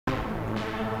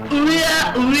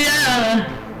Ooh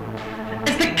yeah,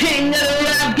 it's the king of the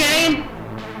rap game,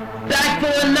 back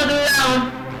for another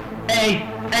round. Hey,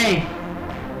 hey,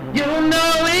 you know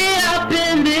we up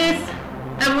in this,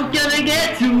 and we're gonna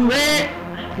get to it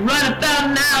right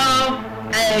about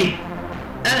now. Hey,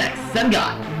 NX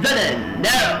got the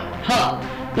narrow, huh?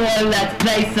 Boy, let's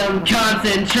play some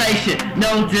concentration,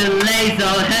 no delays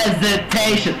or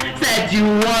hesitation. Said you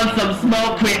want some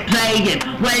smoke, quit playing.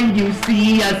 When you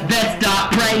see us, best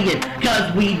start praying.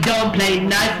 Cause we don't play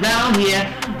nice round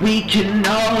here, we can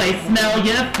always smell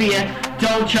your fear.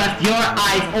 Don't trust your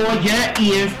eyes or your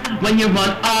ears. When you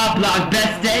run our block,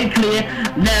 best stay clear.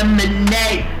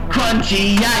 Lemonade,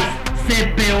 crunchy ice,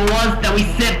 sip it once, then we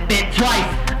sip it twice.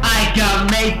 I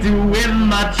got made doing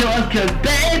my chores, cause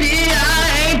baby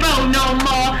I ain't broke no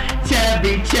more.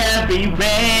 Cherry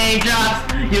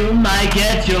raindrops, you might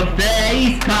get your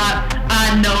face popped.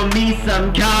 I know me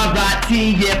some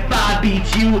karate, if I beat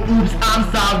you, oops, I'm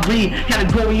sorry.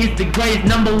 Category is the greatest,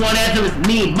 number one answer is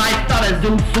me. My style is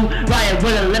Zuzu, riot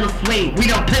with a little swing. We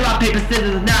don't play rock, paper,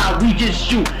 scissors, now we just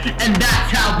shoot. And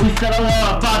that's how we settle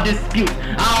all of our disputes.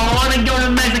 I don't wanna go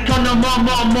to Mexico no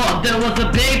more. There was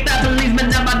a big fat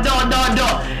policeman at my door.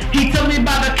 He told me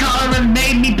about the collar and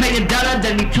made me pay $1.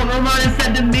 Then he turned around and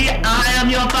said to me, I am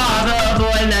your father.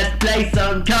 Boy, let's play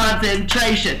some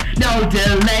concentration, no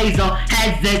delays or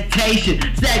hesitation.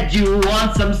 Said you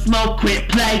want some smoke, quit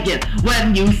playing.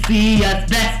 When you see us,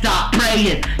 best stop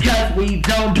praying. Cause we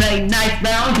don't play nice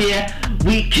round here,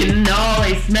 we can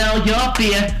always smell your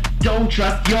fear. Don't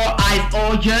trust your eyes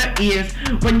or your ears.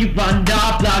 When you run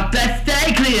our block, best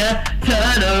stay clear.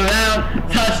 Turn around,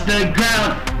 touch the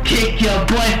ground, kick your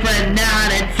boyfriend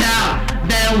out of town.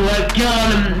 Then we're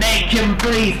gonna make him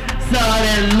freeze.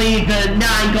 Suddenly the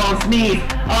 9 gon' sneeze.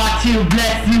 R2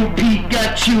 bless you,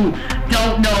 Pikachu.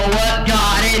 Don't know what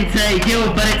got into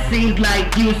you, but it seems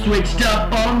like you switched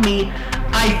up on me.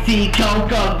 Icy,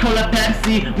 Coca-Cola,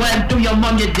 Pepsi went through your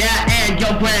mom, your dad, and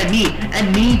your granny.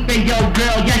 And me for your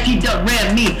girl, yeah, she done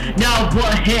ran me. Now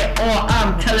what hit or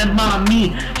I'm telling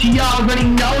mommy. She already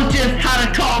knows just how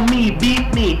to call me,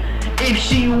 beat me. If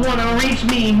she wanna reach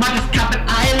me, might just cop an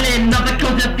island off the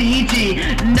coast of Fiji.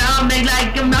 Now make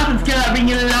like a mountain carrying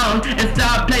you along, and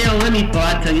start playing with me before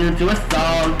I turn you into a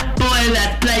song. Boy,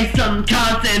 let's play some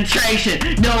concentration,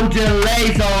 no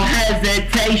delays or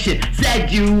hesitation. Said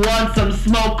you want some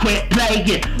smoke, quit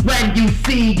playing. When you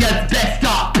see us, best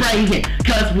start praying.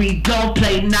 Cause we don't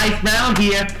play nice round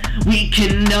here, we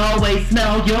can always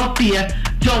smell your fear.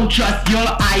 Don't trust your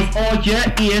eyes or your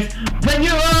ears. When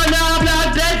you're